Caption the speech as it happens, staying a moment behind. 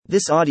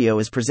This audio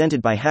is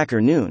presented by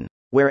Hacker Noon,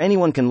 where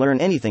anyone can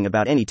learn anything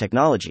about any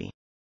technology.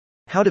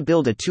 How to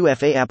build a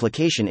 2FA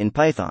application in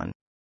Python.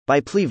 By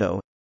Plivo.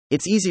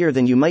 It's easier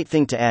than you might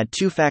think to add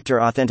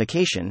two-factor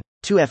authentication,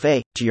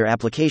 2FA, to your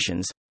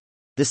applications.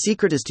 The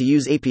secret is to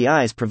use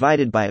APIs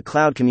provided by a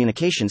cloud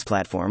communications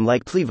platform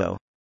like Plivo.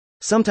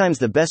 Sometimes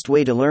the best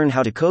way to learn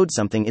how to code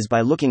something is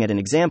by looking at an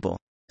example,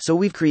 so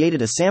we've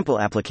created a sample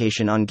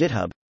application on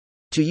GitHub.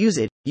 To use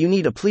it, you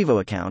need a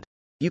Plivo account.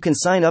 You can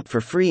sign up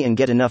for free and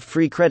get enough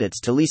free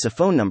credits to lease a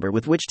phone number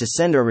with which to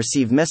send or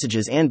receive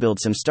messages and build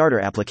some starter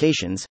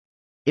applications.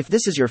 If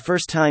this is your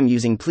first time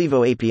using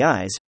Plivo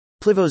APIs,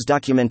 Plivo's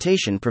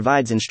documentation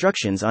provides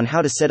instructions on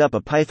how to set up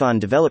a Python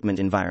development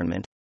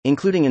environment,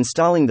 including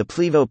installing the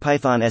Plivo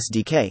Python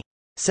SDK,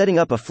 setting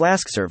up a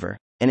Flask server,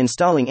 and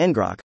installing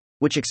ngrok,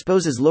 which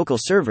exposes local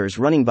servers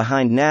running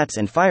behind NATs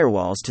and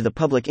firewalls to the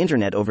public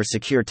internet over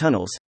secure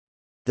tunnels.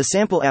 The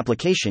sample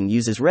application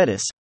uses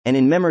Redis, an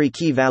in-memory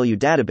key value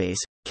database,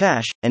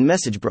 cache, and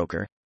message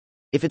broker.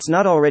 If it's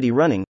not already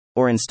running,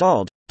 or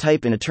installed,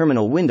 type in a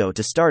terminal window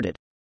to start it.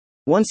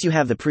 Once you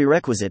have the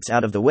prerequisites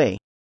out of the way,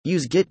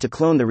 use Git to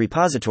clone the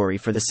repository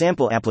for the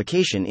sample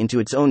application into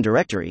its own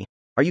directory,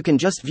 or you can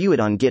just view it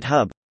on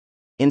GitHub.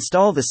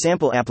 Install the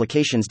sample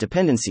application's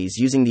dependencies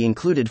using the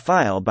included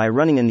file by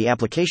running in the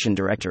application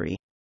directory.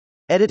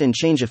 Edit and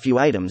change a few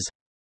items.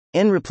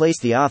 Replace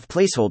the auth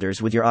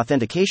placeholders with your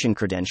authentication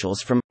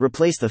credentials from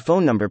replace the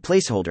phone number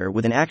placeholder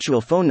with an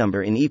actual phone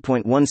number in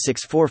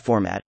E.164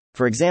 format,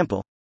 for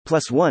example,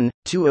 +1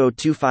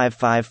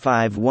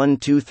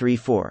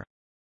 20255512334.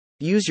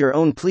 Use your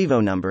own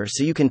Plivo number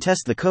so you can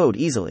test the code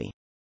easily.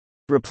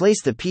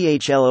 Replace the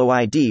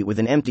PHLOID with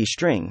an empty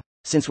string,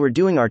 since we're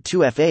doing our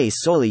 2FAs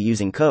solely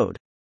using code.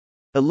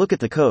 A look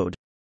at the code.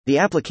 The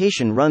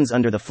application runs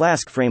under the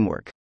Flask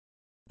framework.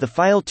 The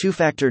file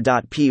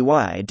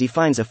twofactor.py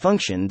defines a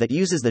function that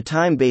uses the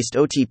time-based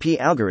OTP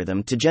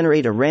algorithm to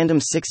generate a random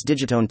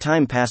 6-digitone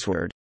time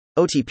password,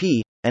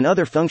 OTP, and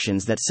other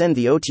functions that send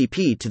the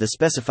OTP to the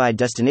specified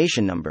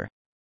destination number.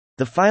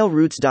 The file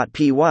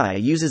routes.py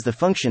uses the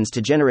functions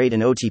to generate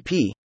an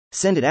OTP,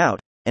 send it out,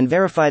 and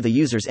verify the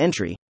user's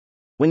entry.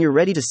 When you're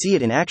ready to see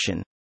it in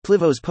action,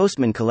 Plivo's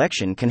Postman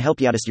collection can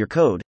help you test your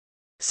code.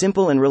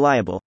 Simple and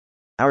reliable.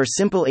 Our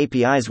simple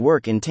APIs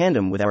work in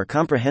tandem with our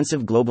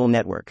comprehensive global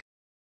network.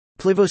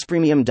 Plivo's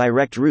premium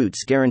direct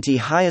routes guarantee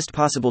highest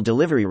possible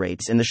delivery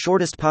rates and the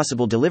shortest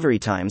possible delivery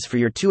times for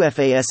your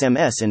 2FA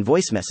SMS and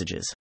voice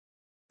messages.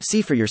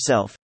 See for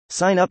yourself.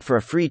 Sign up for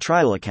a free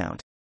trial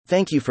account.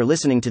 Thank you for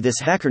listening to this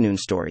HackerNoon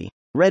story,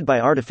 read by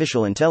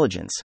Artificial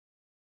Intelligence.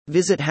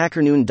 Visit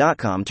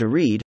hackernoon.com to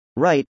read,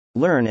 write,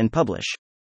 learn, and publish.